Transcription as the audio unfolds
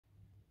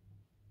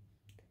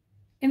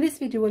In this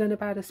video we'll learn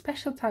about a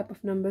special type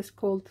of numbers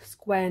called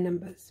square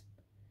numbers.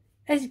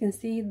 As you can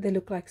see, they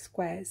look like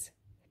squares.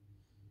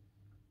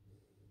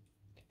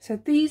 So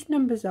these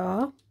numbers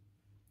are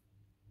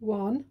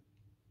 1,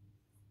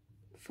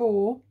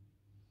 4,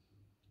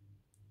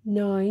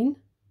 9.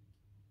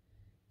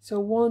 So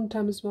 1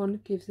 times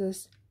 1 gives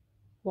us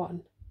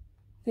 1.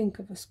 Think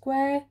of a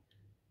square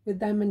with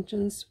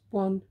dimensions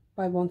 1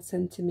 by 1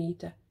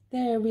 centimetre. The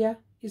area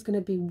is going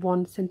to be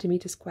 1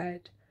 centimetre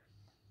squared.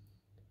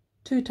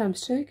 2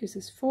 times 2 gives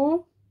us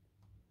 4.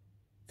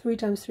 3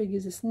 times 3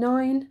 gives us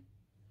 9.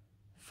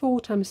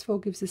 4 times 4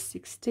 gives us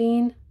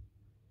 16.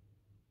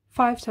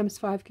 5 times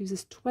 5 gives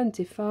us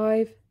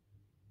 25.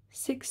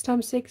 6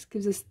 times 6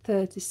 gives us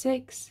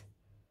 36.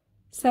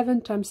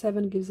 7 times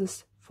 7 gives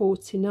us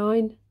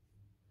 49.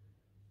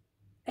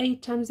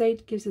 8 times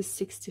 8 gives us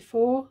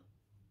 64.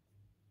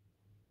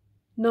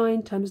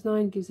 9 times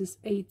 9 gives us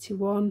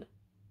 81.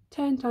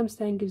 10 times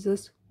 10 gives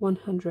us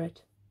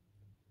 100.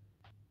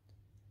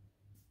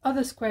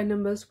 Other square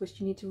numbers which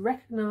you need to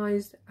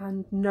recognize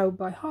and know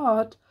by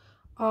heart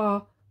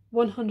are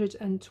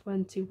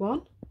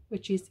 121,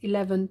 which is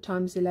 11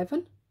 times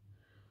 11.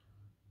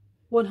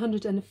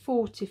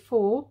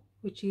 144,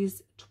 which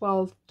is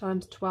 12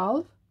 times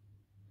 12.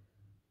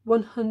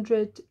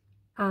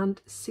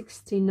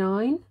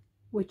 169,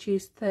 which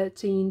is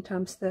 13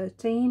 times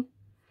 13.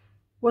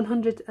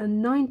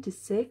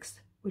 196,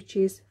 which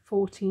is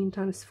 14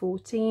 times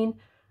 14,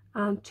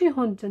 and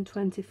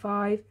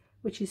 225,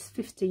 which is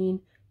 15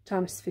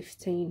 times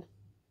 15.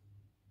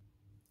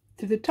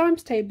 Through the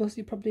times tables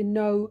you probably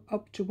know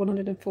up to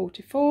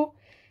 144,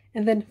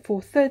 and then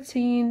for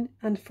 13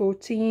 and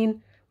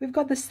 14 we've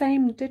got the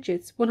same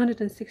digits,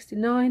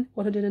 169,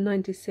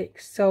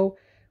 196, so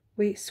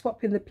we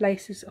swap in the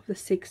places of the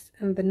 6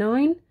 and the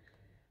 9,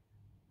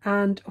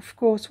 and of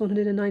course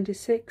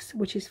 196,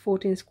 which is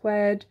 14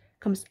 squared,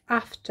 comes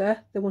after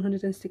the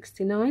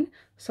 169,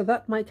 so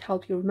that might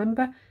help you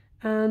remember,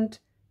 and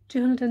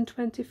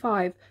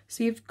 225.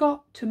 So you've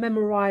got to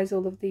memorize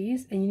all of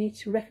these, and you need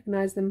to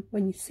recognize them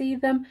when you see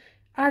them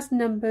as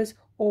numbers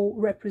or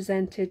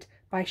represented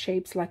by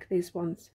shapes like these ones.